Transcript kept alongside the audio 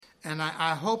And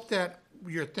I hope that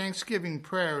your Thanksgiving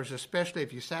prayers, especially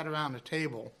if you sat around a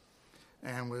table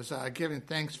and was giving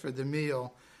thanks for the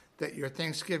meal, that your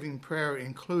Thanksgiving prayer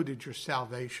included your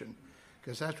salvation,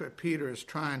 because that's what Peter is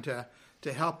trying to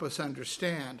help us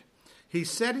understand. He's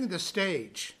setting the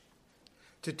stage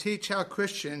to teach how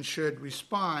Christians should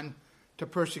respond to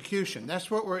persecution.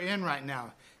 That's what we're in right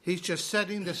now. He's just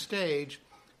setting the stage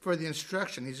for the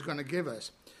instruction he's going to give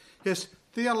us. His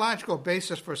theological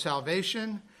basis for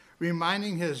salvation,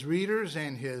 reminding his readers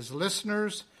and his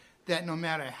listeners that no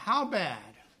matter how bad,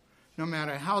 no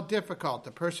matter how difficult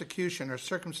the persecution or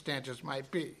circumstances might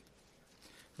be,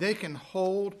 they can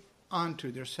hold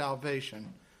onto their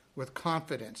salvation with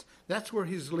confidence. That's where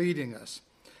he's leading us.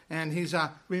 And he's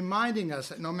reminding us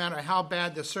that no matter how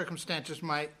bad the circumstances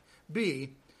might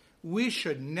be, we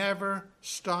should never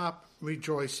stop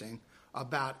rejoicing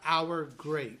about our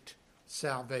great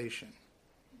salvation.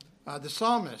 The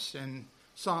psalmist in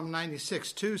Psalm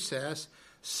 96:2 says,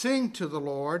 "Sing to the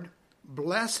Lord,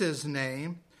 bless his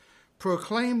name,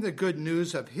 proclaim the good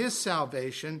news of his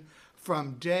salvation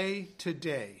from day to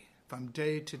day." From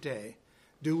day to day.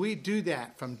 Do we do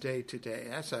that from day to day?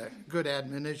 That's a good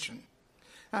admonition.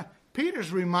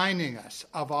 Peter's reminding us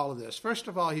of all of this. First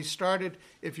of all, he started,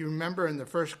 if you remember in the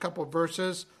first couple of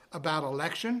verses, about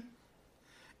election.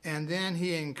 And then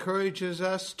he encourages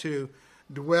us to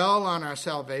dwell on our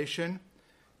salvation,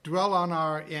 dwell on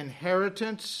our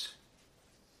inheritance.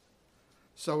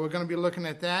 So we're going to be looking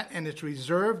at that, and it's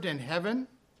reserved in heaven.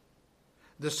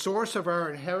 The source of our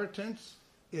inheritance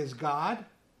is God.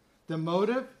 The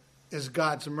motive is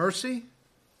God's mercy.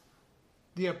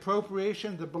 The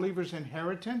appropriation of the believer's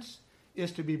inheritance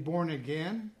is to be born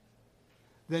again.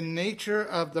 The nature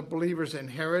of the believer's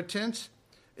inheritance,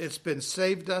 it's been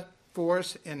saved up for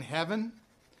us in heaven,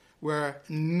 where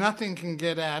nothing can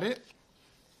get at it.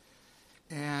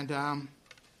 And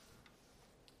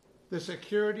the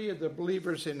security of the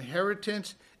believer's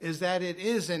inheritance is that it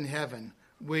is in heaven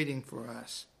waiting for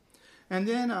us. And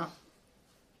then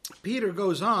Peter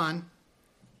goes on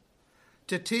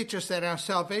to teach us that our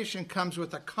salvation comes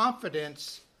with a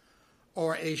confidence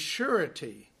or a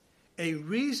surety, a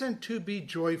reason to be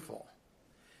joyful.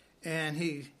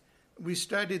 And we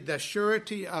studied the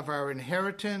surety of our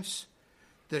inheritance,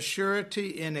 the surety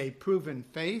in a proven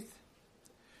faith,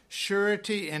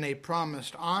 surety in a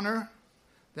promised honor.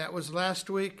 That was last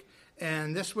week.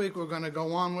 And this week we're going to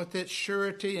go on with it,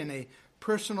 surety in a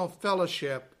personal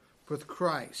fellowship with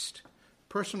Christ.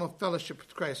 Personal fellowship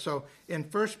with Christ. So in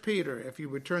 1 Peter, if you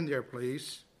would turn there,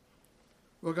 please,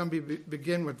 we're going to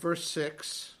begin with verse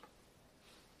 6.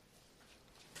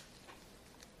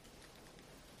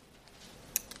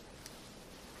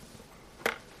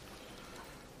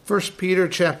 First Peter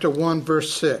chapter 1,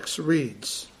 verse 6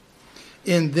 reads,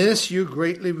 "In this you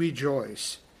greatly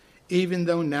rejoice, even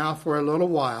though now for a little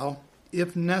while,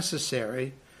 if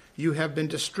necessary, you have been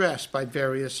distressed by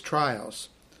various trials,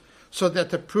 so that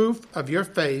the proof of your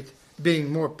faith,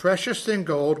 being more precious than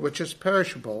gold, which is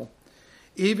perishable,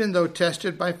 even though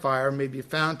tested by fire, may be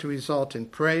found to result in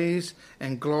praise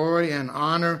and glory and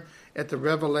honor at the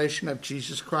revelation of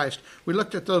Jesus Christ." We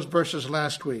looked at those verses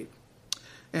last week.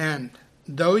 "And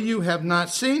though you have not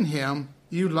seen him,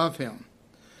 you love him.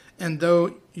 And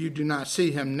though you do not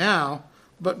see him now,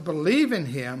 but believe in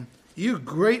him, you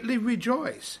greatly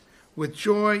rejoice with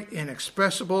joy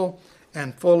inexpressible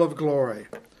and full of glory,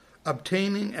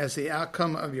 obtaining as the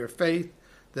outcome of your faith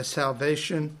the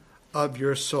salvation of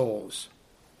your souls."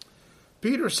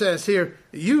 Peter says here,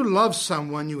 you love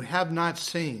someone you have not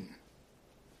seen.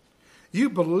 You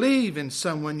believe in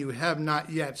someone you have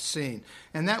not yet seen.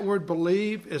 And that word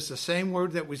believe is the same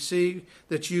word that we see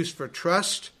that's used for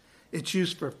trust. It's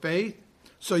used for faith.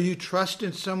 So you trust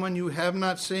in someone you have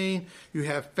not seen. You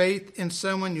have faith in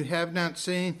someone you have not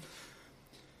seen.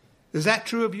 Is that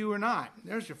true of you or not?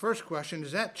 There's your first question.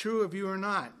 Is that true of you or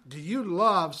not? Do you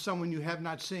love someone you have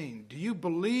not seen? Do you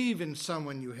believe in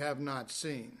someone you have not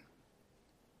seen?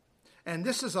 And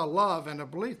this is a love and a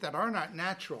belief that are not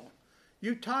natural.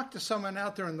 You talk to someone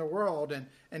out there in the world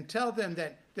and tell them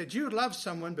that you love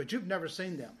someone, but you've never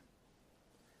seen them.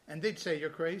 And they'd say,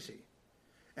 you're crazy.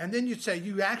 And then you'd say,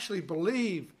 you actually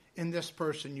believe in this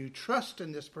person. You trust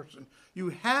in this person. You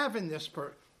have in this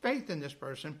faith in this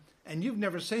person, and you've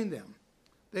never seen them.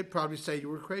 They'd probably say you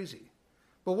were crazy.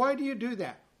 But why do you do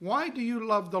that? Why do you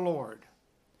love the Lord?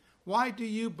 Why do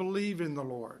you believe in the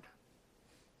Lord?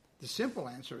 The simple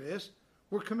answer is,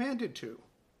 we're commanded to.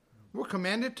 We're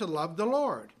commanded to love the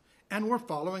Lord, and we're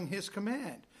following his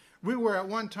command. We were at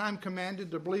one time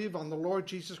commanded to believe on the Lord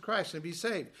Jesus Christ and be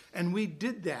saved, and we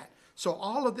did that. So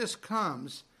all of this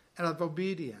comes out of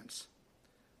obedience.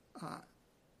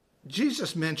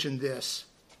 Jesus mentioned this.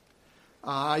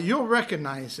 You'll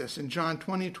recognize this in John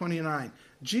 20:29.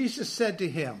 Jesus said to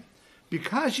him,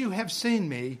 "Because you have seen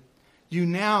me, you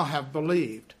now have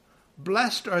believed.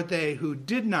 Blessed are they who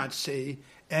did not see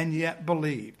and yet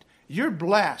believed." You're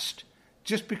blessed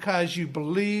just because you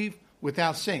believe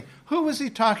without seeing. Who was he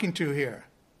talking to here?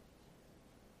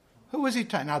 Who was he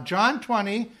talking? Now, John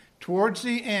 20, towards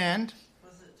the end.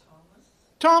 Was it Thomas?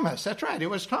 Thomas, that's right. It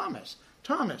was Thomas.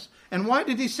 Thomas. And why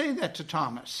did he say that to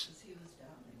Thomas? Because he was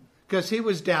doubting. Because he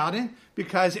was doubting.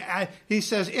 Because he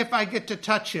says, if I get to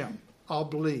touch him, I'll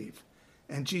believe.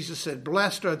 And Jesus said,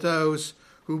 blessed are those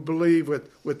who believe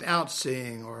without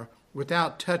seeing or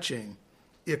without touching,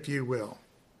 if you will.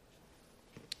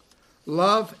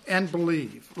 Love and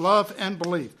believe. Love and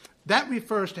believe. That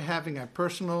refers to having a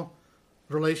personal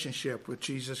relationship with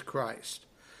Jesus Christ.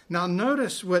 Now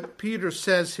notice what Peter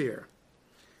says here.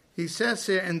 He says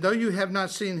here, and though you have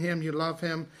not seen him, you love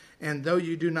him. And though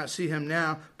you do not see him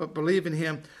now, but believe in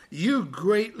him, you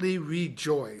greatly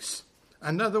rejoice.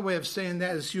 Another way of saying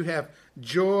that is you have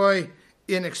joy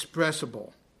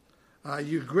inexpressible.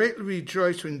 You greatly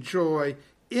rejoice in joy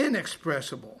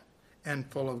inexpressible and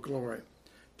full of glory.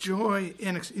 Joy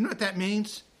inexpressible. You know what that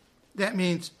means? That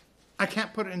means I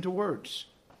can't put it into words.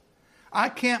 I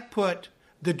can't put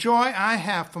the joy I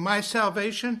have for my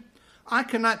salvation, I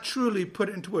cannot truly put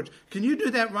it into words. Can you do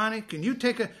that, Ronnie? Can you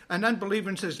take an unbeliever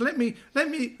and says, let me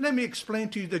explain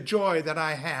to you the joy that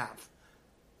I have?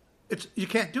 You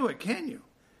can't do it, can you?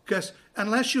 Because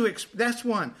unless you experience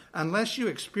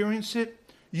it,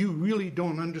 you really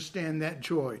don't understand that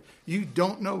joy. You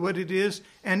don't know what it is,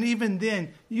 and even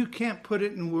then, you can't put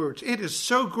it in words. It is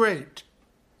so great.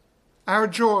 Our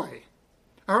joy,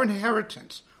 our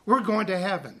inheritance. We're going to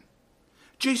heaven.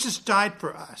 Jesus died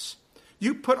for us.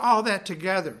 You put all that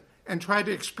together and try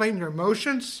to explain your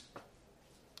emotions,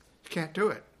 you can't do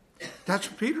it. That's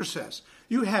what Peter says.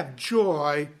 You have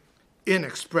joy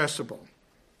inexpressible.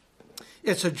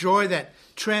 It's a joy that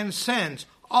transcends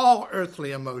all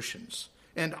earthly emotions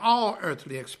and all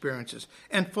earthly experiences.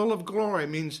 And full of glory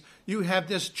means you have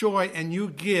this joy and you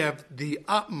give the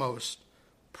utmost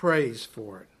praise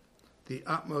for it. The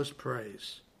utmost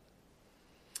praise.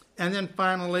 And then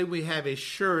finally, we have a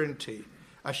surety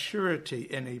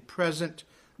in a present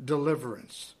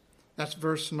deliverance. That's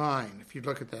verse 9, if you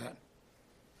look at that.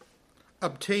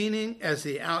 Obtaining as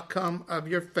the outcome of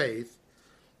your faith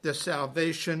the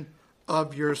salvation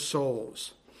of your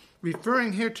souls.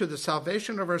 Referring here to the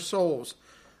salvation of our souls.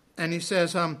 And he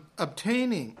says,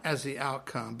 obtaining as the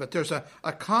outcome. But there's a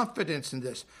confidence in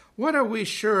this. What are we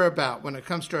sure about when it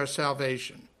comes to our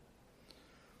salvation?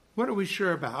 What are we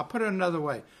sure about? I'll put it another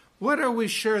way. What are we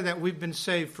sure that we've been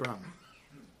saved from?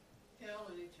 Hell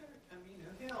and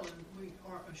eternity. Hell, and we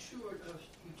are assured of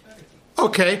eternity.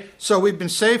 Okay, so we've been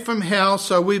saved from hell,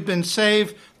 so we've been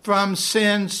saved from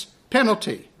sin's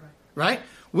penalty. Right?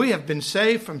 We have been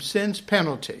saved from sin's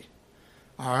penalty.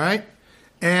 All right?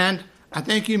 And I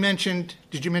think did you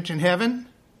mention heaven?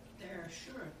 Their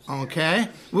assurance. Okay.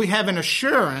 We have an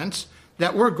assurance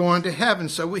that we're going to heaven.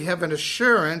 So we have an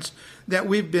assurance that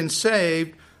we've been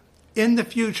saved in the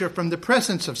future from the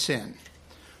presence of sin.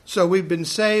 So we've been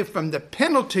saved from the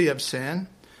penalty of sin.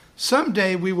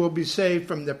 Someday we will be saved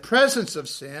from the presence of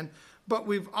sin, but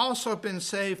we've also been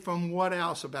saved from what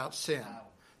else about sin?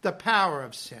 The power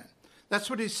of sin. That's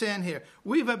what he's saying here.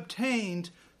 We've obtained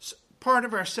part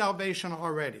of our salvation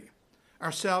already.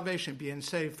 Our salvation being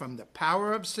saved from the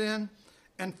power of sin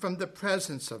and from the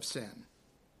presence of sin.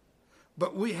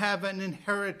 But we have an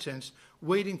inheritance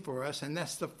waiting for us, and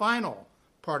that's the final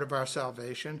part of our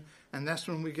salvation, and that's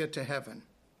when we get to heaven.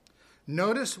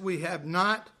 Notice we have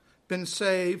not been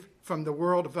saved from the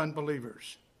world of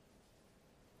unbelievers.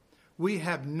 We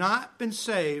have not been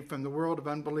saved from the world of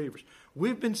unbelievers.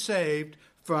 We've been saved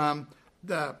from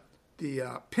the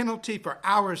penalty for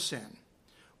our sin.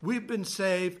 We've been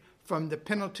saved from the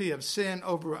penalty of sin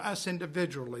over us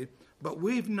individually, but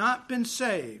we've not been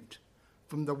saved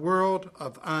from the world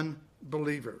of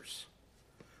unbelievers.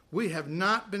 We have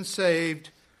not been saved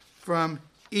from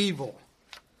evil,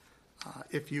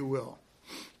 if you will.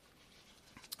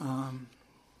 All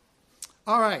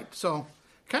right, so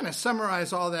kind of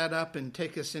summarize all that up and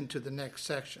take us into the next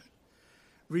section.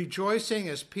 Rejoicing,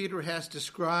 as Peter has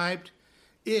described,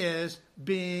 is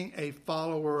being a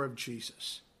follower of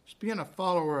Jesus. It's being a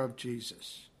follower of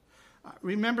Jesus.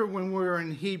 Remember when we were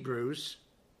in Hebrews,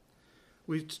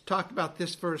 we talked about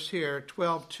this verse here,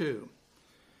 12:2.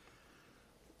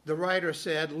 The writer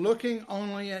said, looking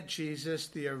only at Jesus,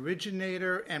 the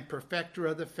originator and perfecter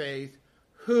of the faith,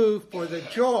 who for the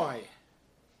joy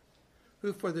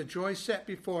set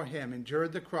before him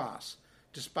endured the cross,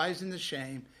 despising the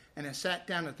shame, and has sat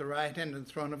down at the right hand of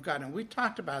the throne of God. And we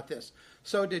talked about this.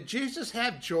 So did Jesus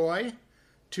have joy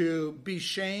to be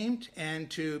shamed and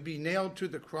to be nailed to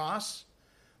the cross?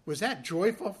 Was that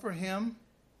joyful for him?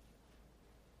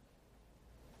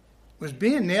 Was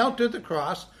being nailed to the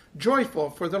cross joyful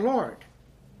for the Lord?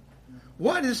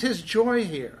 What is his joy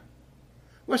here?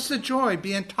 What's the joy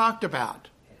being talked about?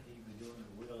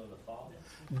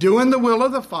 Doing the will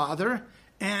of the Father,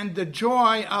 and the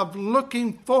joy of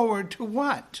looking forward to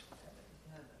what?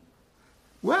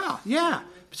 Well, yeah,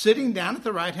 sitting down at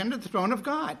the right hand of the throne of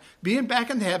God, being back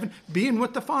in heaven, being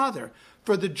with the Father,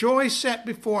 for the joy set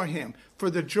before him, for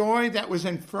the joy that was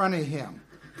in front of him,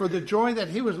 for the joy that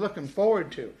he was looking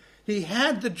forward to. He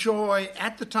had the joy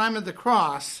at the time of the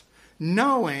cross,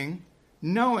 knowing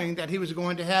that he was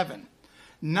going to heaven.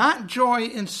 Not joy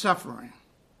in suffering.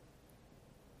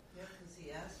 Yeah, because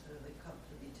he asked for the cup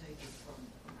to be taken from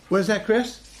him. Was that,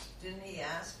 Chris? Didn't he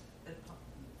ask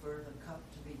for the cup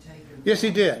to be taken? Yes, he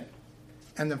did.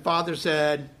 And the Father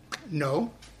said,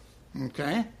 no.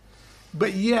 Okay?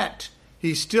 But yet,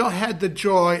 he still had the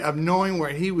joy of knowing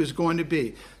where he was going to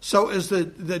be. So is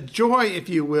the joy, if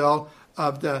you will,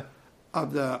 of the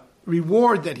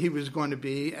reward that he was going to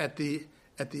be at the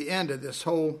end of this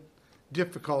whole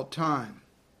difficult time.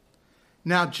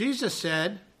 Now, Jesus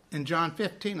said in John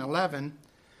 15:11,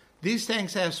 these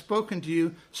things I have spoken to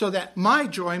you so that my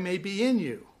joy may be in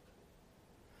you.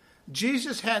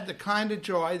 Jesus had the kind of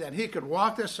joy that he could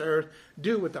walk this earth,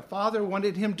 do what the Father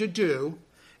wanted him to do,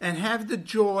 and have the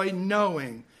joy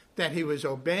knowing that he was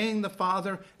obeying the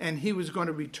Father and he was going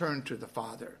to return to the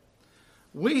Father.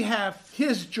 We have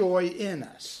his joy in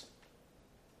us.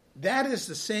 That is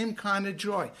the same kind of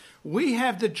joy. We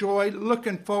have the joy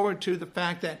looking forward to the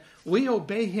fact that we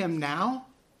obey him now,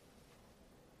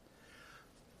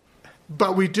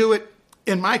 but we do it,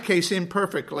 in my case,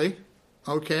 imperfectly.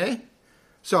 Okay?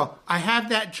 So I have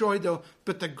that joy though,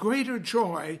 but the greater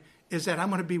joy is that I'm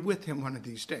going to be with him one of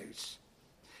these days.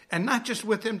 And not just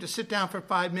with him to sit down for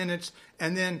 5 minutes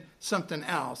and then something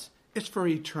else. It's for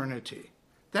eternity.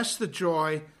 That's the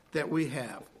joy that we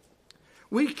have.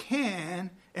 We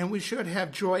can and we should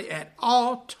have joy at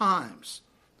all times.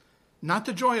 Not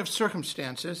the joy of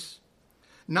circumstances,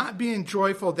 not being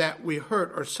joyful that we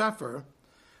hurt or suffer,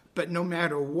 but no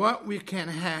matter what we can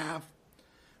have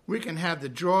the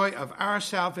joy of our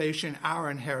salvation,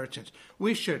 our inheritance.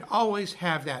 We should always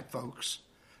have that, folks,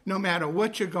 no matter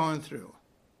what you're going through.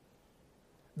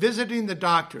 Visiting the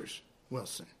doctors,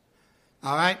 Wilson.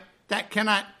 All right? That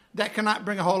cannot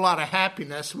bring a whole lot of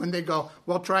happiness when they go,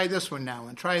 well, try this one now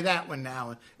and try that one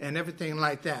now and everything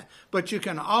like that. But you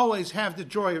can always have the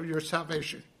joy of your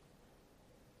salvation.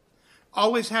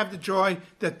 Always have the joy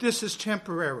that this is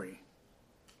temporary.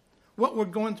 What we're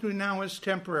going through now is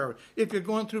temporary. If you're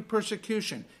going through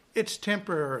persecution, it's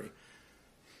temporary.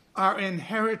 Our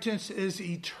inheritance is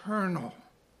eternal.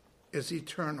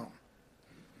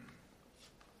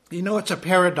 You know, it's a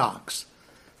paradox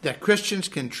that Christians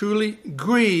can truly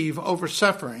grieve over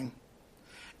suffering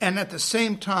and at the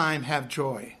same time have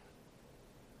joy.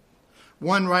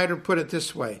 One writer put it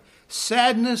this way: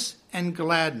 sadness and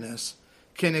gladness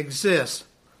can exist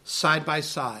side by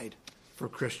side for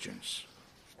Christians.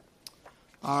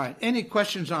 All right, any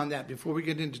questions on that before we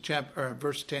get into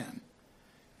verse 10?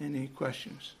 Any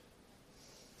questions?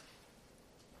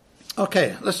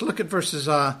 Okay, let's look at verses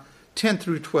 10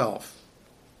 through 12.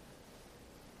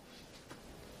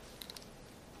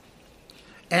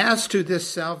 As to this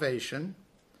salvation,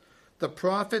 the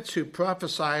prophets who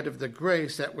prophesied of the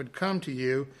grace that would come to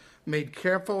you made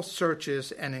careful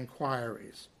searches and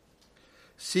inquiries,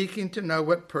 seeking to know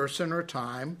what person or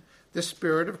time the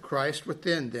Spirit of Christ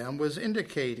within them was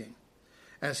indicating,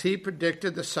 as he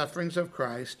predicted the sufferings of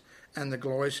Christ and the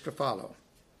glories to follow.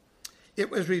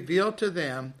 It was revealed to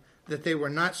them that they were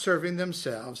not serving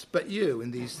themselves, but you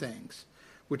in these things,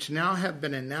 which now have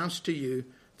been announced to you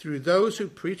through those who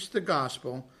preach the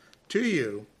gospel to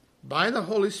you by the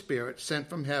Holy Spirit sent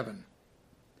from heaven,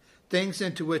 things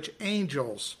into which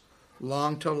angels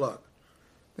long to look.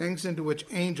 Things into which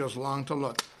angels long to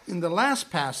look. In this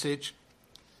last passage,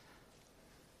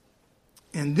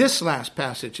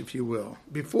 if you will,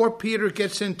 before Peter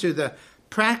gets into the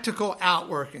practical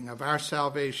outworking of our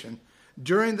salvation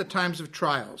during the times of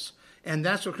trials, and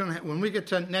that's what's going to happen. When we get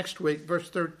to next week,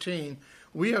 verse 13,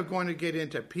 we are going to get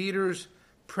into Peter's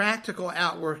practical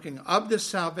outworking of this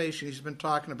salvation he's been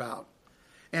talking about.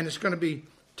 And it's going to be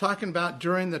talking about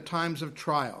during the times of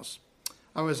trials.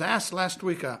 I was asked last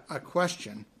week a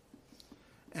question,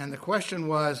 and the question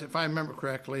was, if I remember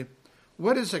correctly,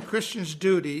 what is a Christian's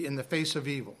duty in the face of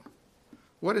evil?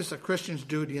 What is a Christian's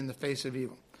duty in the face of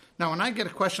evil? Now, when I get a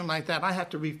question like that, I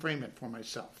have to reframe it for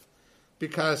myself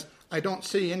because I don't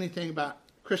see anything about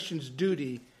Christians'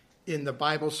 duty in the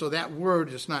Bible, so that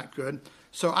word is not good.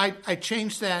 So I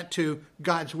changed that to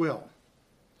God's will.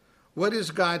 What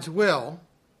is God's will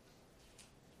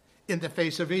in the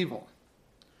face of evil?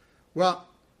 Well,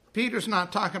 Peter's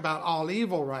not talking about all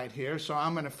evil right here, so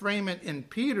I'm going to frame it in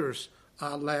Peter's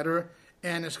letter,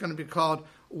 and it's going to be called,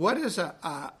 what is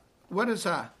a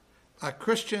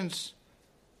Christian's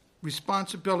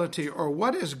responsibility, or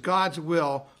what is God's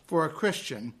will for a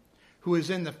Christian who is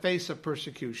in the face of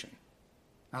persecution?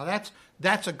 Now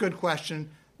that's a good question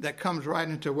that comes right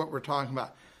into what we're talking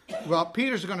about. Well,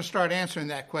 Peter's going to start answering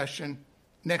that question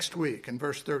next week in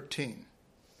verse 13.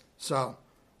 So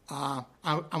I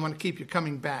want to keep you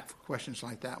coming back for questions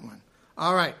like that one.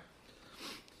 All right.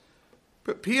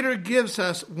 But Peter gives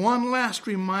us one last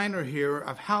reminder here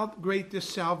of how great this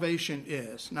salvation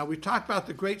is. Now, we talked about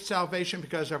the great salvation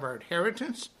because of our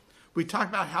inheritance. We talked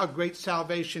about how great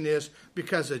salvation is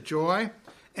because of joy.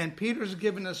 And Peter's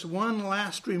given us one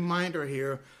last reminder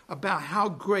here about how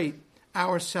great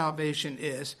our salvation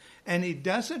is. And he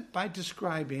does it by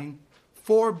describing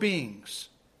four beings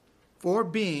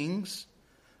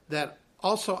that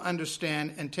also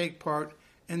understand and take part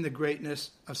in the greatness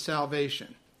of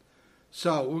salvation.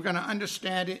 So we're going to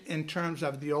understand it in terms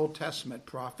of the Old Testament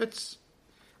prophets,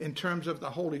 in terms of the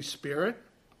Holy Spirit,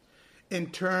 in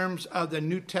terms of the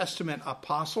New Testament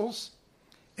apostles,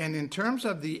 and in terms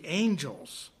of the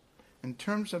angels.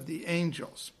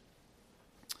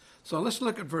 So let's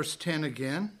look at verse 10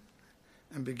 again,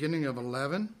 and beginning of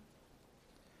 11.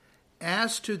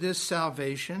 As to this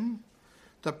salvation,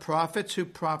 the prophets who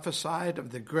prophesied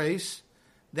of the grace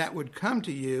that would come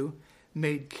to you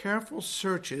made careful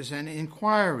searches and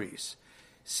inquiries,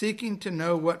 seeking to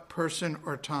know what person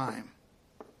or time.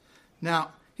 Now,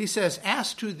 he says,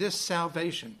 as to this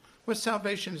salvation. What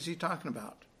salvation is he talking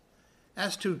about?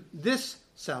 As to this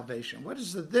salvation. What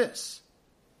is the this?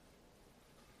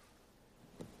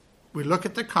 We look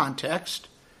at the context,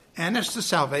 and it's the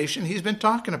salvation he's been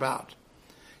talking about.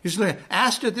 He's looking,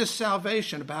 as to this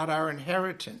salvation, about our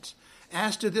inheritance,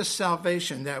 as to this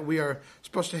salvation that we are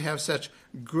supposed to have such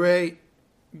great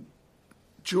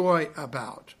joy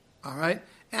about, all right?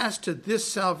 As to this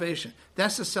salvation,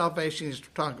 that's the salvation he's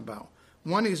talking about.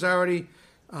 One he's already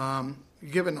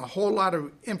given a whole lot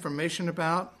of information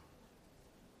about.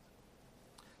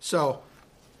 So,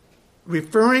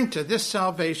 referring to this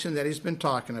salvation that he's been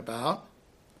talking about,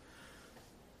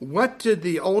 what did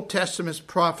the Old Testament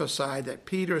prophesy that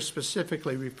Peter is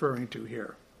specifically referring to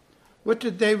here? What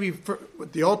did they refer,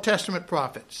 the Old Testament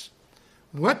prophets,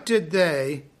 what did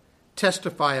they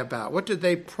testify about? What did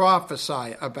they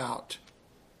prophesy about?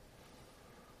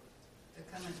 The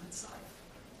coming Messiah.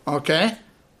 Okay,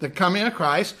 the coming of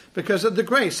Christ because of the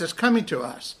grace that's coming to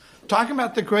us. Talking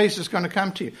about the grace that's going to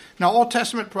come to you. Now, Old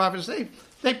Testament prophets,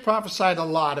 they prophesied a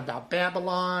lot about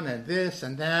Babylon and this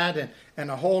and that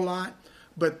and a whole lot.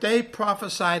 But they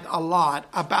prophesied a lot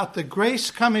about the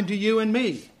grace coming to you and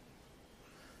me.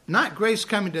 Not grace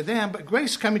coming to them, but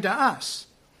grace coming to us.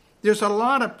 There's a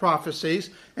lot of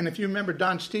prophecies, and if you remember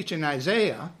Don's teaching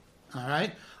Isaiah, all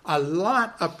right, a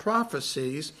lot of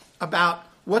prophecies about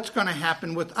what's going to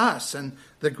happen with us and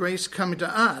the grace coming to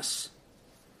us.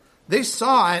 They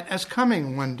saw it as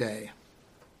coming one day.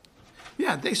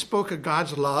 Yeah, they spoke of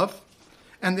God's love,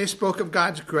 and they spoke of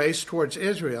God's grace towards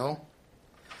Israel.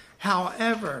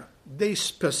 However, they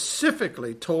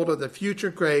specifically told of the future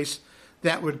grace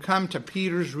that would come to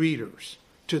Peter's readers,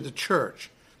 to the church,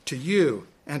 to you,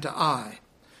 and to I.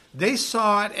 They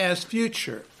saw it as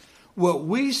future. What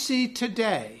we see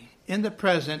today in the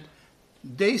present,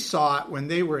 they saw it when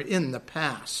they were in the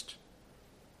past.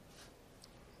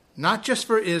 Not just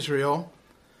for Israel,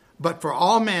 but for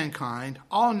all mankind,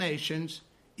 all nations,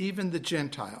 even the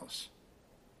Gentiles.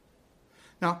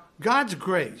 Now, God's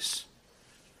grace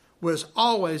was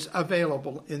always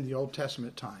available in the Old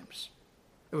Testament times.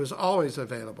 It was always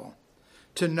available.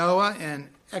 To Noah in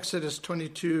Exodus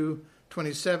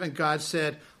 22:27, God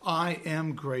said, I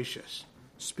am gracious,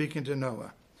 speaking to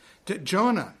Noah. To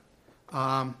Jonah,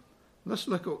 let's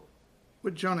look at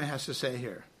what Jonah has to say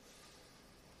here.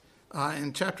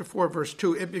 In chapter 4, verse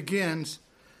 2, it begins,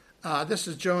 this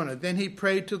is Jonah. Then he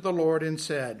prayed to the Lord and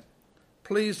said,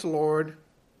 Please, Lord,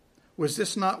 was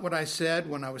this not what I said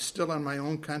when I was still in my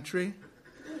own country?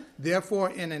 Therefore,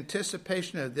 in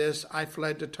anticipation of this, I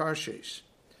fled to Tarshish,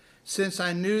 since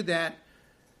I knew that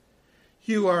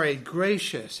you are a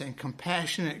gracious and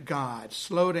compassionate God,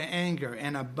 slow to anger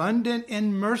and abundant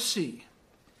in mercy,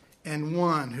 and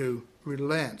one who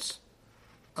relents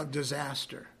of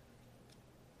disaster.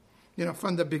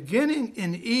 From the beginning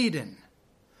in Eden,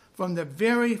 from the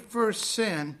very first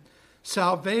sin,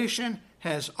 salvation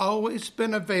has always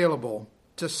been available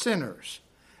to sinners,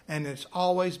 and it's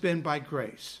always been by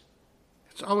grace.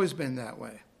 It's always been that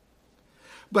way.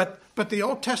 But the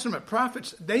Old Testament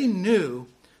prophets, they knew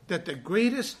that the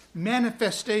greatest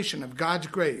manifestation of God's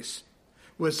grace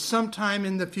was sometime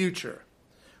in the future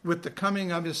with the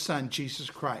coming of his Son, Jesus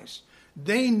Christ.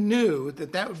 They knew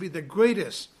that that would be the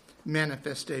greatest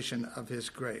manifestation of his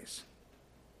grace.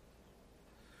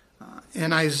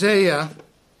 In Isaiah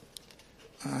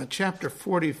chapter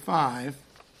 45,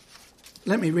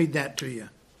 let me read that to you.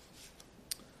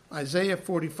 Isaiah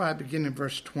 45, beginning in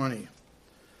verse 20.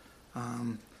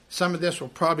 Some of this will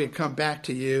probably come back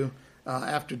to you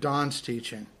after Don's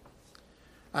teaching.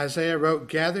 Isaiah wrote,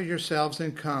 "Gather yourselves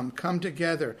and come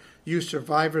together, you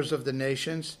survivors of the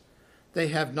nations. They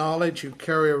have knowledge who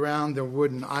carry around their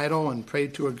wooden idol and pray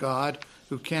to a God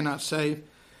who cannot save.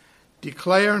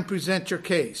 Declare and present your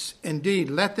case. Indeed,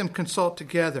 let them consult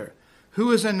together.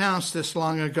 Who has announced this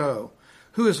long ago?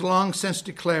 Who has long since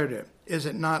declared it? Is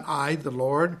it not I, the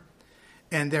Lord?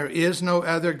 And there is no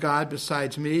other God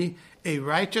besides me, a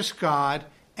righteous God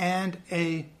and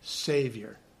a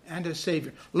Savior." And a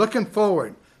Savior. Looking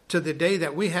forward to the day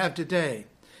that we have today.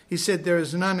 He said, "There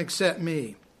is none except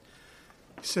me."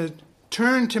 He said,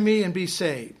 "Turn to me and be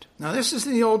saved." Now this is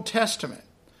in the Old Testament.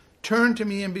 Turn to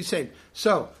me and be saved.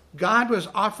 So God was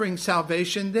offering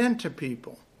salvation then to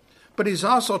people. But he's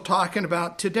also talking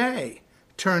about today.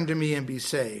 Turn to me and be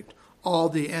saved, all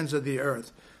the ends of the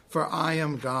earth. For I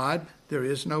am God, there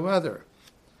is no other.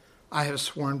 I have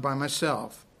sworn by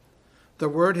myself. The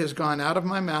word has gone out of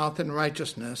my mouth in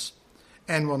righteousness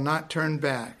and will not turn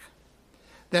back.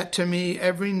 That to me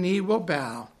every knee will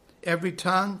bow, every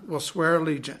tongue will swear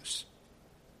allegiance.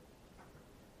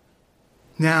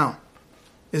 Now,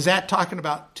 is that talking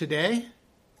about today?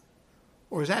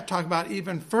 Or is that talking about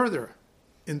even further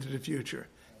into the future?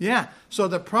 Yeah, so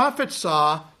the prophets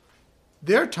saw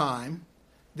their time,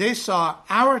 they saw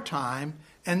our time,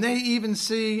 and they even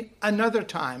see another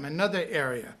time, another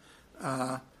area,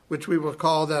 which we will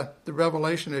call the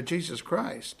revelation of Jesus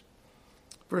Christ.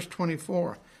 Verse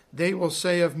 24, "They will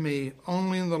say of me,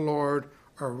 only in the Lord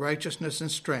are righteousness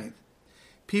and strength.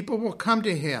 People will come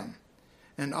to him,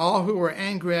 and all who are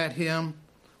angry at him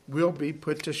will be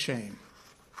put to shame."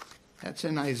 That's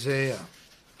in Isaiah.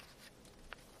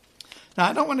 Now,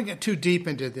 I don't want to get too deep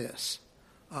into this.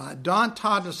 Don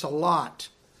taught us a lot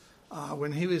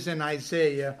when he was in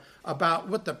Isaiah about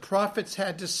what the prophets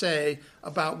had to say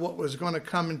about what was going to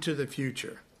come into the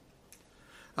future.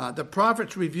 The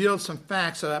prophets revealed some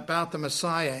facts about the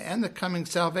Messiah and the coming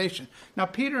salvation. Now,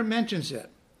 Peter mentions it.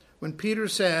 When Peter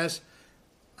says,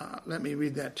 let me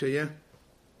read that to you.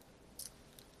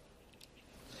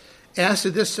 "As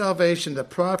to this salvation, the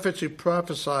prophets who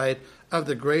prophesied of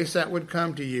the grace that would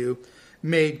come to you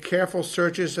made careful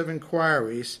searches of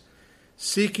inquiries,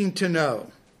 seeking to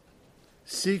know.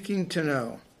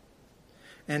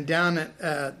 And down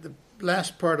at the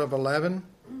last part of 11,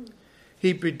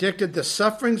 he predicted the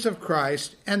sufferings of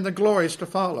Christ and the glories to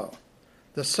follow.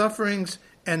 The sufferings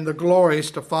and the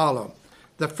glories to follow.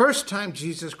 The first time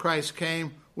Jesus Christ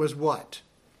came was what?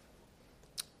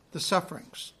 The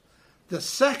sufferings. The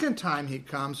second time he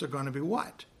comes are going to be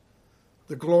what?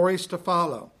 The glories to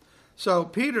follow. So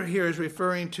Peter here is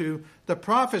referring to the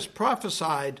prophets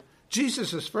prophesied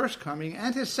Jesus' first coming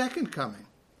and his second coming,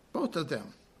 both of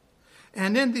them.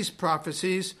 And in these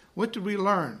prophecies, what did we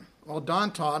learn? Well,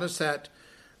 Don taught us that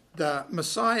the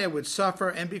Messiah would suffer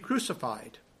and be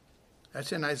crucified.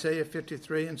 That's in Isaiah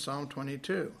 53 and Psalm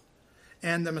 22.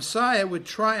 And the Messiah would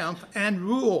triumph and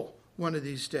rule one of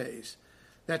these days.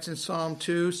 That's in Psalm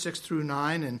 2, 6 through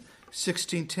 9 and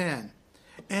 16:10.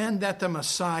 And that the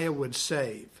Messiah would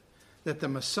save. That the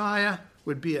Messiah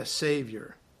would be a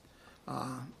Savior.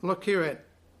 Look here at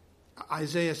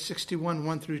Isaiah 61,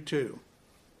 1 through 2.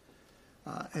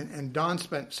 And Don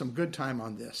spent some good time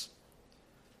on this.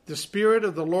 "The Spirit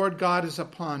of the Lord God is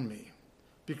upon me,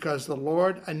 because the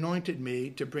Lord anointed me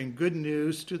to bring good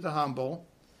news to the humble.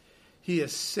 He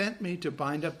has sent me to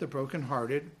bind up the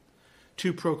brokenhearted,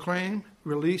 to proclaim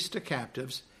release to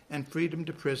captives and freedom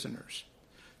to prisoners,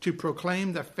 to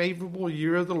proclaim the favorable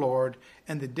year of the Lord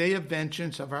and the day of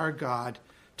vengeance of our God,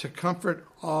 to comfort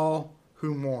all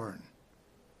who mourn."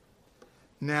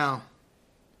 Now,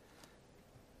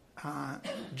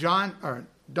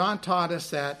 Don taught us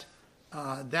that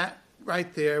that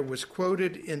right there was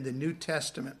quoted in the New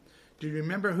Testament. Do you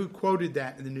remember who quoted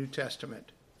that in the New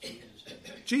Testament?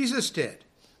 Jesus did.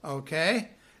 Okay.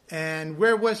 And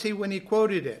where was he when he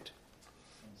quoted it?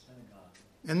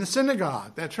 In the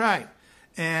synagogue. That's right.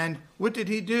 And what did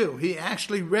he do? He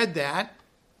actually read that,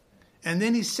 and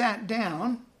then he sat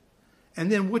down,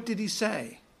 and then what did he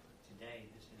say? Today,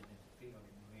 this has been fulfilled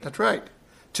in me. That's right.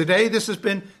 Today, this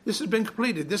has been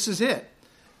completed. This is it.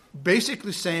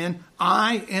 Basically saying,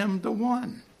 I am the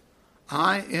one.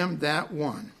 I am that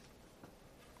one.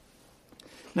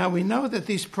 Now, we know that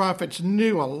these prophets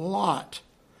knew a lot,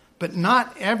 but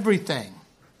not everything.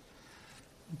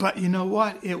 But you know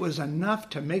what? It was enough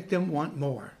to make them want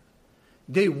more.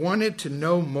 They wanted to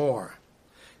know more.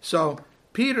 So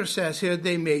Peter says here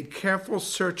they made careful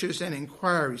searches and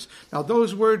inquiries. Now,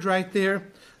 those words right there,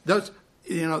 that's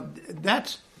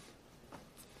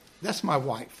my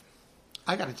wife.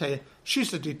 I got to tell you,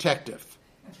 she's a detective.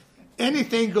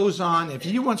 Anything goes on, if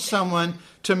you want someone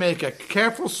to make a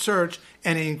careful search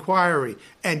and inquiry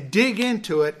and dig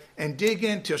into it and dig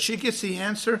until she gets the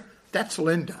answer, that's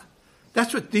Linda.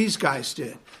 That's what these guys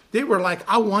did. They were like,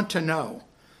 I want to know.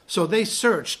 So they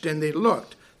searched and they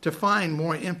looked to find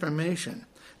more information.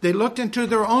 They looked into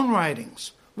their own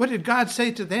writings. What did God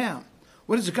say to them?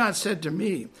 What has God said to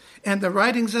me? And the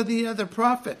writings of the other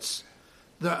prophets,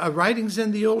 the writings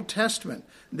in the Old Testament,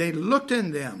 they looked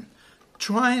in them,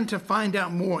 trying to find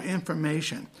out more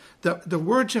information. The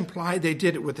words imply they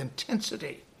did it with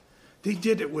intensity. They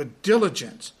did it with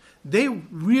diligence. They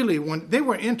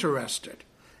were interested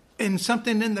in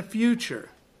something in the future.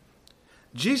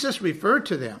 Jesus referred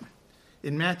to them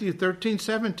in Matthew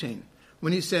 13:17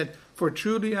 when he said, "For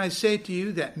truly I say to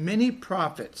you that many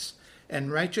prophets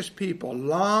and righteous people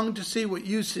long to see what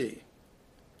you see."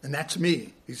 And that's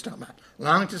me, he's talking about.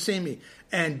 Long to see me,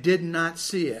 and did not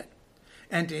see it.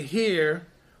 And to hear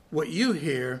what you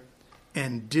hear,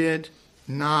 and did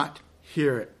not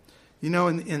hear it. You know,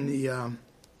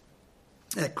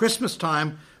 at Christmas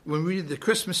time, when we read the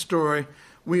Christmas story,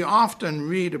 we often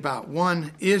read about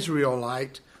one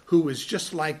Israelite who was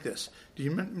just like this. Do you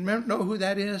know who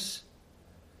that is?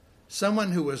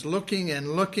 Someone who was looking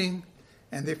and looking,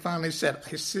 and they finally said,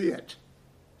 I see it.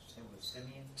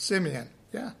 Simeon? Simeon,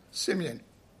 yeah, Simeon.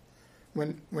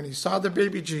 When he saw the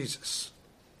baby Jesus.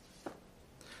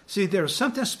 See, there was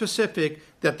something specific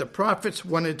that the prophets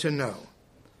wanted to know.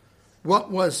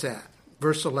 What was that?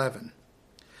 Verse 11.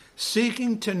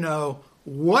 Seeking to know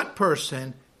what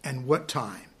person and what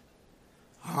time.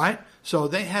 All right? So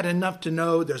they had enough to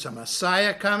know there's a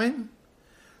Messiah coming.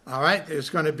 All right? There's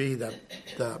going to be the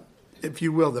if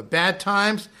you will, the bad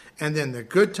times and then the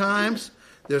good times.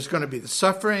 There's going to be the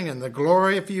suffering and the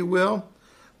glory, if you will.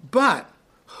 But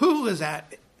who is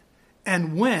that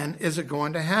and when is it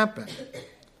going to happen?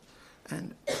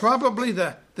 And probably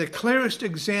the clearest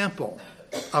example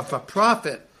of a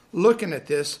prophet looking at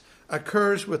this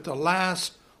occurs with the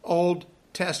last Old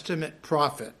Testament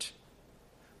prophet,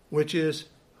 which is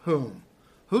whom?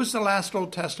 Who's the last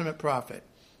Old Testament prophet?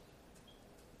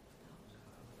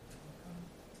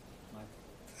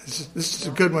 This is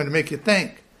a good one to make you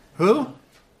think. Who?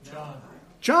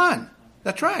 John.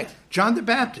 That's right. John the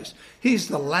Baptist. He's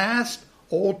the last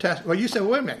Old Testament. Well, you say,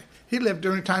 wait a minute. He lived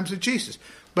during the times of Jesus.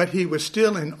 But he was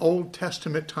still in Old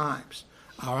Testament times.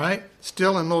 All right?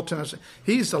 Still in Old Testament.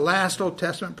 He's the last Old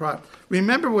Testament prophet.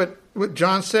 Remember what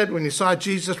John said when he saw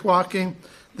Jesus walking?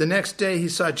 The next day he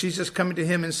saw Jesus coming to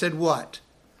him and said what?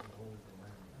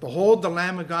 Behold the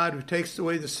Lamb of God who takes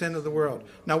away the sin of the world.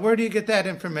 Now, where do you get that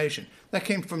information? That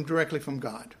came directly from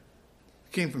God.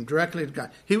 It came from directly to God.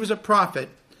 He was a prophet,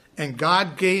 and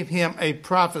God gave him a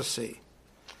prophecy.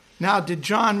 Now, did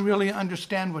John really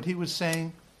understand what he was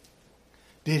saying?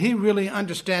 Did he really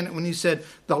understand it when he said,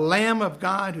 the Lamb of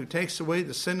God who takes away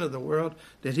the sin of the world?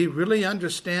 Did he really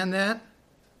understand that?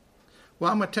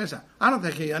 Well, I'm going to tell you something. I don't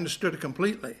think he understood it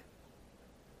completely.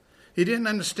 He didn't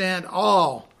understand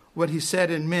all what he said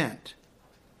and meant.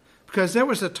 Because there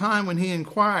was a time when he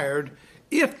inquired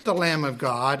if the Lamb of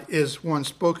God is one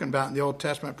spoken about in the Old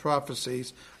Testament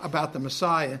prophecies about the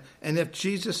Messiah, and if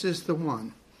Jesus is the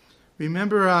one.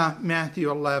 Remember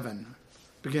Matthew 11,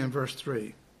 begin verse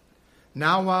 3.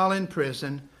 Now while in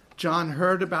prison, John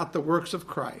heard about the works of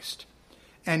Christ,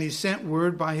 and he sent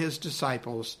word by his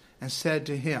disciples and said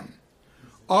to him,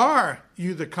 Are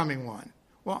you the coming one?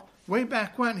 Well, way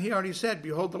back when, he already said,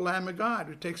 Behold the Lamb of God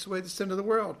who takes away the sin of the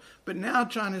world. But now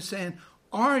John is saying,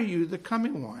 Are you the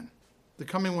coming one? The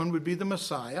coming one would be the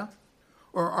Messiah,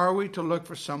 or are we to look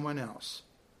for someone else?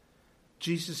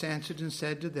 Jesus answered and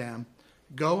said to them,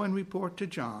 Go and report to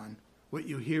John what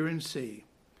you hear and see.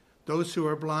 Those who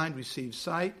are blind receive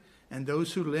sight, and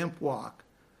those who limp walk.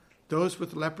 Those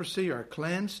with leprosy are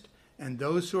cleansed, and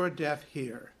those who are deaf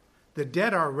hear. The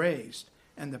dead are raised,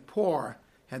 and the poor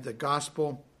had the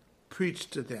gospel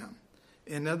preached to them.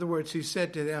 In other words, he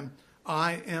said to them,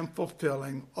 I am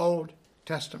fulfilling Old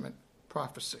Testament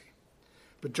prophecy.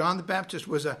 But John the Baptist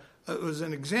was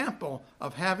an example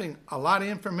of having a lot of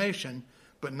information,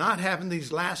 but not having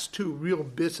these last two real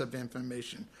bits of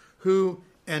information, who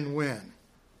and when.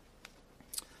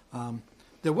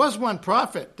 There was one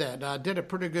prophet that did a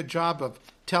pretty good job of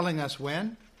telling us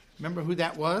when. Remember who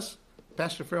that was?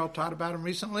 Pastor Farrell taught about him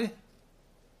recently.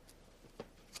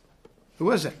 Who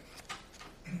was it?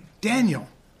 Daniel.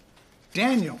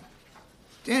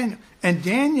 And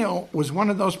Daniel was one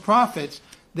of those prophets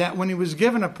that when he was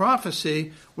given a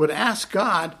prophecy would ask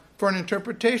God for an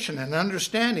interpretation and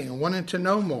understanding and wanted to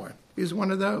know more. He's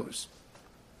one of those.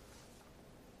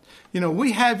 You know,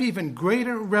 we have even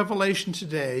greater revelation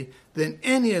today than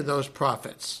any of those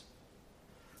prophets.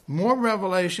 More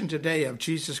revelation today of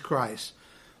Jesus Christ.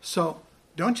 So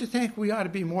don't you think we ought to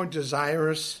be more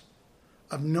desirous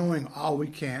of knowing all we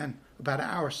can about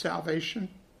our salvation?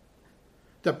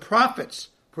 The prophets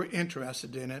were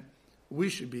interested in it. We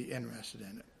should be interested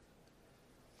in it.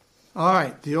 All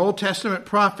right, the Old Testament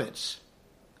prophets.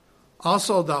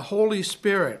 Also the Holy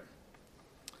Spirit.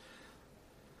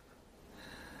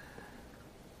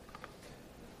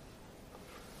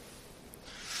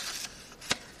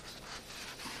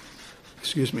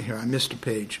 Excuse me here, I missed a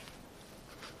page.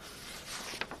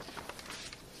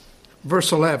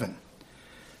 Verse 11.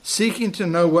 Seeking to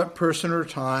know what person or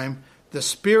time the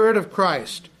Spirit of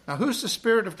Christ. Now, who's the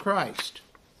Spirit of Christ?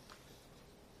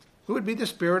 Who would be the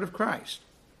Spirit of Christ?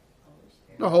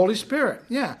 The Holy Spirit.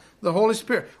 Yeah, the Holy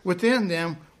Spirit. Within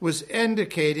them was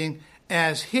indicating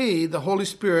as He, the Holy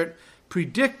Spirit,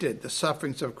 predicted the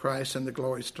sufferings of Christ and the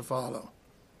glories to follow.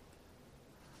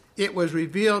 It was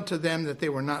revealed to them that they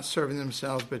were not serving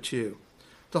themselves but you.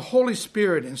 The Holy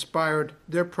Spirit inspired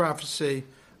their prophecy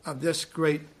of this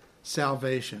great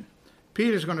salvation.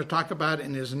 Peter's going to talk about it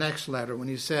in his next letter when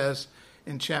he says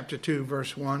in chapter 2,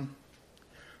 verse 1,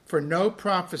 "For no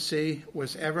prophecy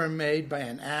was ever made by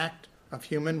an act of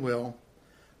human will,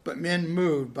 but men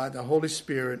moved by the Holy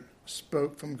Spirit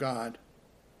spoke from God."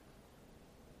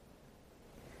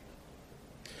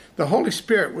 The Holy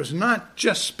Spirit was not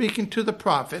just speaking to the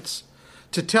prophets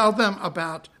to tell them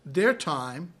about their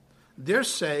time, their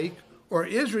sake, or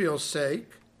Israel's sake.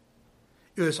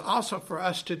 It was also for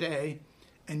us today.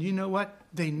 And you know what?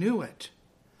 They knew it.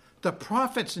 The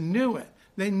prophets knew it.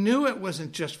 They knew it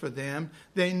wasn't just for them.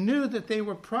 They knew that they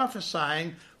were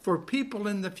prophesying for people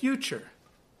in the future.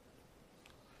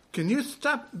 Can you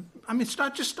stop?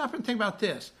 Stop and think about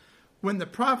this. When the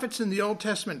prophets in the Old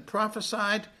Testament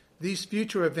prophesied these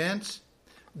future events,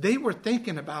 they were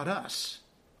thinking about us.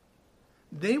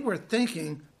 They were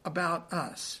thinking about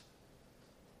us.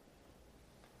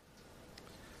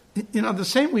 You know, the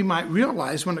same we might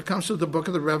realize when it comes to the book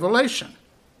of the Revelation.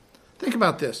 Think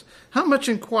about this. How much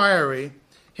inquiry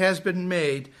has been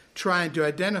made trying to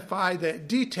identify the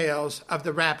details of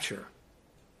the rapture,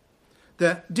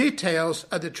 the details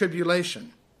of the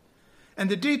tribulation,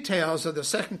 and the details of the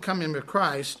second coming of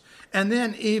Christ, and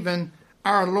then even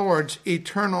our Lord's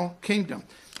eternal kingdom.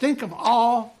 Think of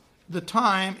all the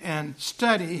time and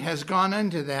study has gone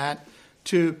into that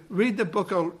to read the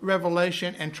book of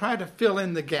Revelation and try to fill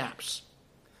in the gaps.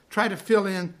 Try to fill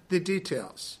in the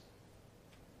details.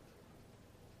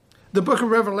 The book of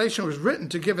Revelation was written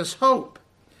to give us hope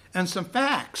and some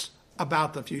facts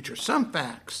about the future. Some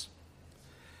facts.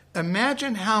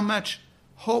 Imagine how much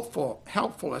helpful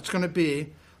it's going to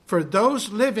be for those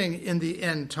living in the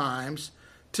end times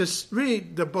to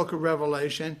read the book of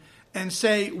Revelation and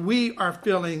say, we are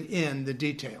filling in the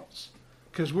details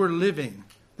because we're living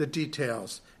the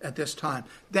details at this time.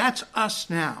 That's us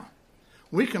now.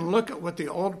 We can look at what the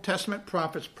Old Testament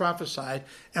prophets prophesied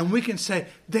and we can say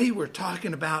they were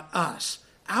talking about us,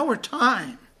 our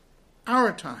time,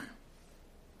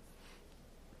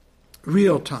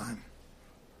 real time.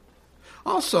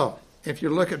 Also, if you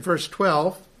look at verse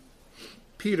 12,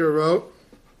 Peter wrote,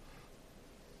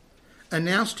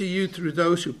 "Announced to you through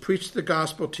those who preach the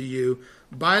gospel to you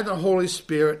by the Holy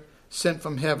Spirit sent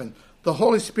from heaven." The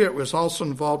Holy Spirit was also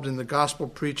involved in the gospel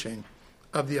preaching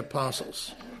of the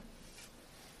apostles.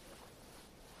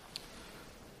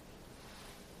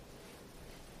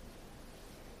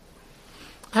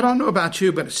 I don't know about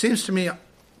you, but it seems to me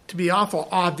to be awful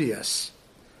obvious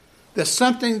that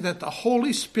something that the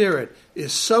Holy Spirit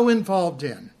is so involved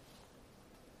in,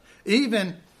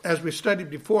 even as we studied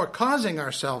before, causing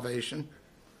our salvation,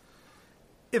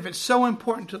 if it's so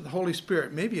important to the Holy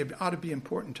Spirit, maybe it ought to be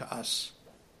important to us.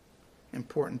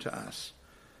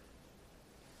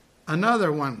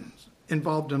 Another one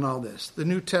involved in all this, the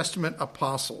New Testament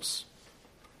apostles.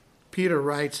 Peter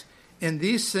writes, "In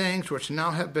these things which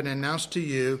now have been announced to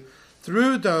you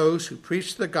through those who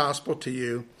preach the gospel to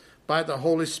you by the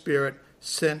Holy Spirit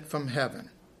sent from heaven.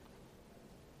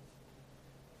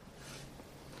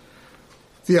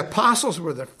 The apostles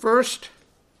were the first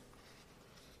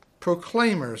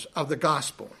proclaimers of the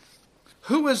gospel.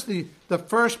 Who was the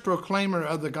first proclaimer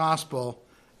of the gospel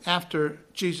after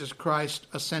Jesus Christ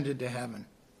ascended to heaven?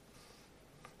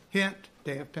 Hint,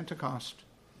 day of Pentecost.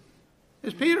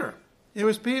 It's Peter. It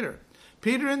was Peter.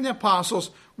 Peter and the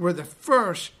apostles were the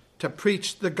first to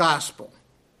preach the gospel.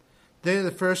 They're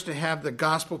the first to have the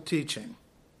gospel teaching.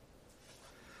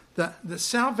 The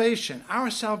salvation, our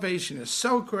salvation is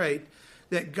so great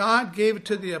that God gave it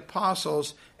to the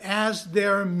apostles as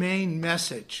their main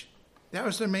message. That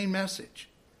was their main message.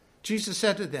 Jesus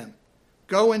said to them,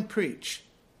 go and preach.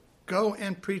 Go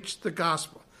and preach the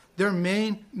gospel. Their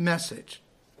main message.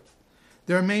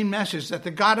 Their main message that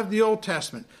the God of the Old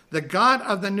Testament, the God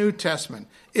of the New Testament,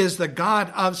 is the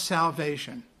God of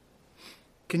salvation.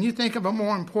 Can you think of a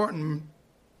more important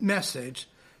message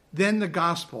than the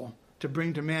gospel to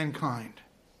bring to mankind?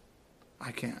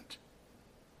 I can't.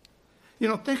 You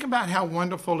know, think about how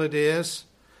wonderful it is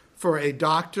for a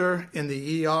doctor in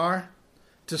the ER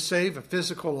to save a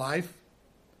physical life.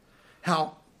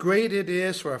 How great it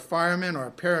is for a fireman or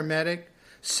a paramedic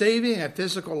saving a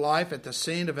physical life at the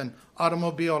scene of an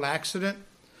automobile accident.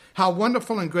 How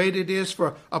wonderful and great it is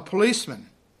for a policeman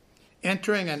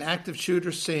entering an active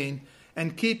shooter scene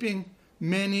and keeping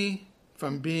many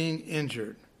from being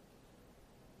injured.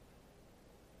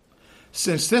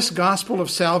 Since this gospel of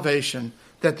salvation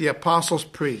that the apostles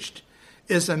preached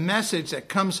is a message that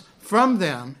comes from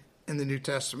them in the New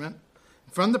Testament,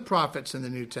 from the prophets in the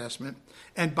New Testament,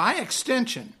 and by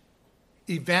extension,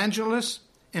 evangelists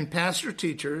and pastor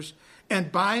teachers,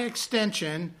 and by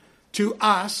extension to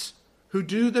us who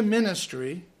do the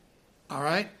ministry, all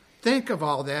right? Think of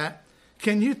all that.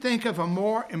 Can you think of a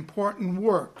more important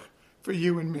work for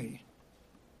you and me?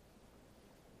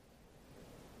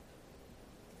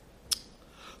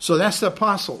 So that's the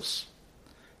apostles.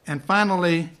 And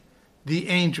finally, the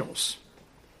angels.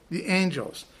 The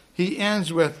angels. He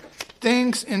ends with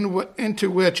things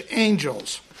into which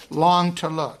angels long to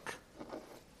look.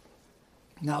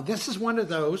 Now, this is one of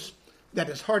those that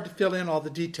is hard to fill in all the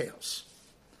details.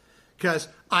 Because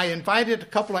I invited a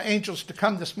couple of angels to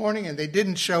come this morning and they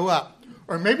didn't show up.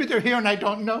 Or maybe they're here and I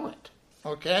don't know it.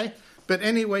 Okay? But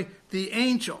anyway, the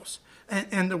angels.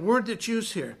 And the word that's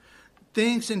used here,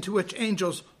 things into which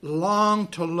angels long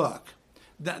to look.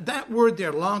 That word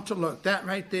there, long to look, that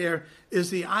right there is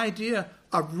the idea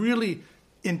of really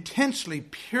intensely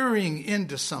peering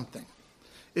into something.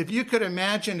 If you could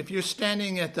imagine, if you're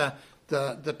standing at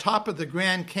the top of the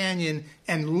Grand Canyon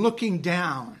and looking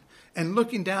down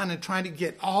and trying to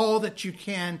get all that you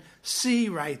can see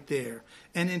right there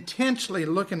and intensely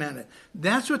looking at it.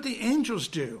 That's what the angels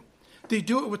do. They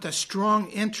do it with a strong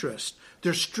interest.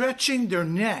 They're stretching their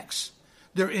necks.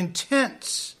 They're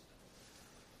intense.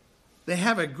 They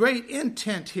have a great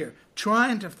intent here,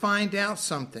 trying to find out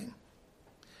something.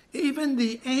 Even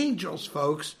the angels,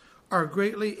 folks, are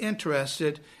greatly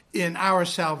interested in our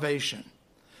salvation.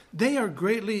 They are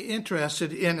greatly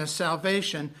interested in a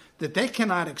salvation that they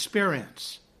cannot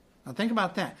experience. Now think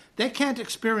about that. They can't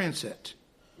experience it.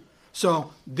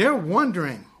 So they're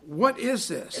wondering, what is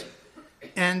this?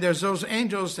 And there's those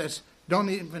angels that don't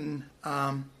even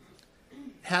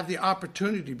have the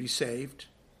opportunity to be saved.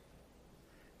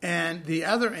 And the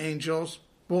other angels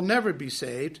will never be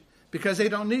saved because they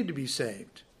don't need to be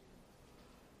saved.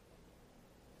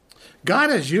 God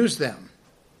has used them.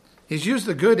 He's used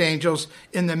the good angels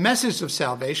in the message of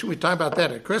salvation. We talk about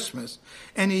that at Christmas.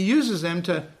 And he uses them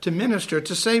to minister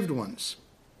to saved ones.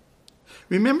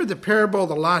 Remember the parable of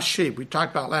the lost sheep we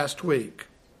talked about last week.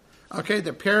 Okay,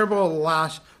 the parable of the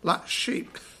lost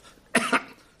sheep.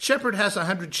 Shepherd has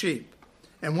 100 sheep,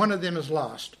 and one of them is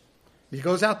lost. He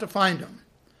goes out to find them.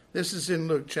 This is in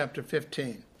Luke chapter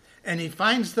 15. And he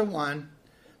finds the one,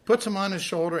 puts him on his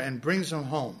shoulder, and brings him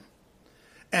home.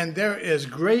 And there is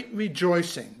great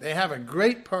rejoicing. They have a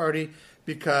great party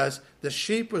because the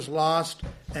sheep was lost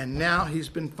and now he's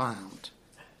been found.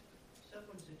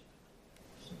 Someone's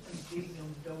beating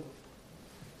on the door.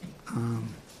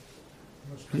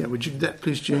 Yeah, would you do that,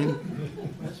 please, Jane?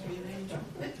 Must be an angel.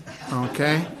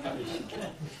 Okay.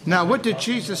 Now, what did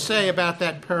Jesus say about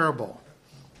that parable?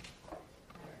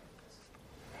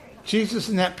 Jesus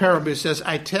in that parable says,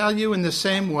 I tell you in the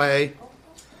same way,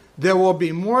 there will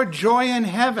be more joy in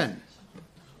heaven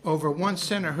over one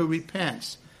sinner who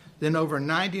repents than over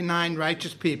 99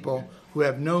 righteous people who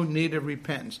have no need of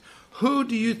repentance. Who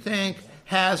do you think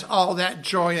has all that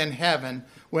joy in heaven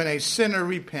when a sinner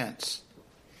repents?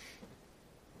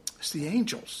 It's the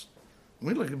angels.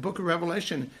 We look at the book of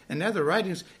Revelation and other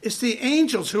writings, it's the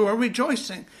angels who are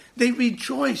rejoicing. They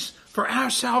rejoice for our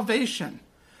salvation.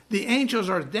 The angels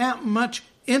are that much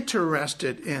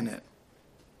interested in it.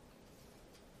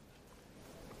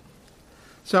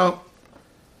 So,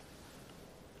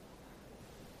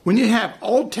 when you have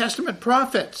Old Testament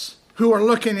prophets who are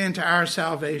looking into our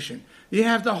salvation, you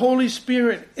have the Holy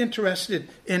Spirit interested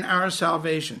in our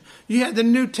salvation. You have the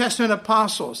New Testament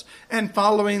apostles and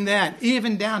following that,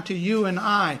 even down to you and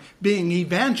I being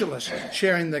evangelists,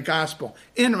 sharing the gospel,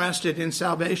 interested in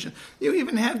salvation. You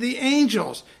even have the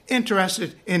angels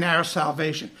interested in our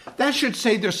salvation. That should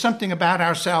say there's something about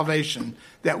our salvation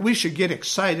that we should get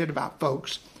excited about,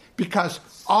 folks, because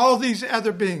all these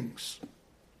other beings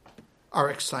are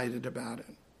excited about it.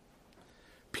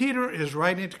 Peter is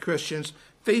writing to Christians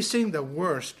facing the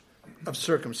worst of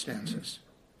circumstances.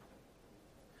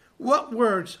 What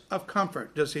words of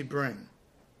comfort does he bring?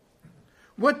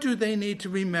 What do they need to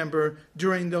remember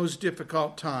during those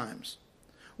difficult times?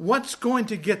 What's going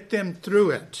to get them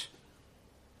through it?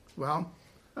 Well,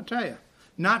 I'll tell you,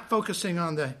 not focusing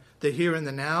on the here and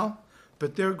the now,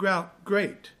 but their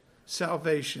great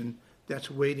salvation that's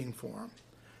waiting for them.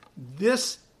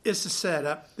 This is the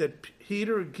setup that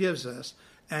Peter gives us,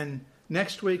 and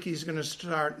next week he's going to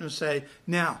start and say,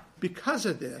 now, because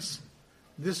of this,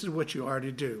 this is what you are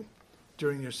to do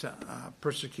during your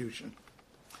persecution.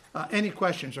 Any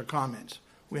questions or comments?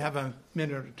 We have a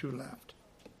minute or two left.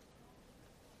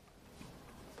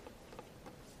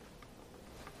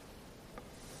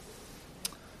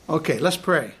 Okay, let's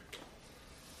pray.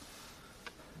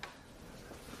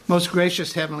 Most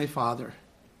gracious Heavenly Father,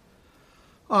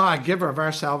 giver of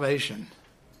our salvation,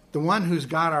 the one who's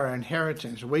got our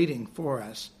inheritance waiting for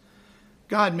us.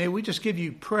 God, may we just give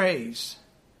you praise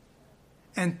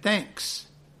and thanks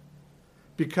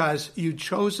because you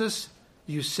chose us,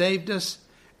 you saved us,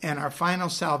 and our final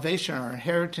salvation, our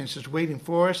inheritance is waiting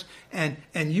for us, and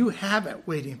you have it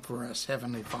waiting for us,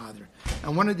 Heavenly Father.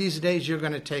 And one of these days you're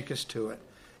going to take us to it.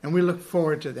 And we look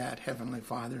forward to that, Heavenly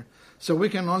Father. So we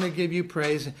can only give you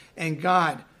praise. And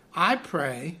God, I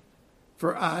pray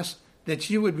for us that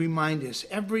you would remind us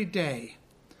every day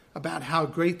about how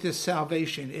great this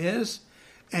salvation is.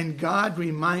 And God,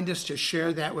 remind us to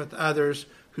share that with others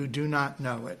who do not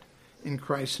know it. In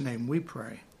Christ's name we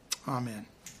pray. Amen.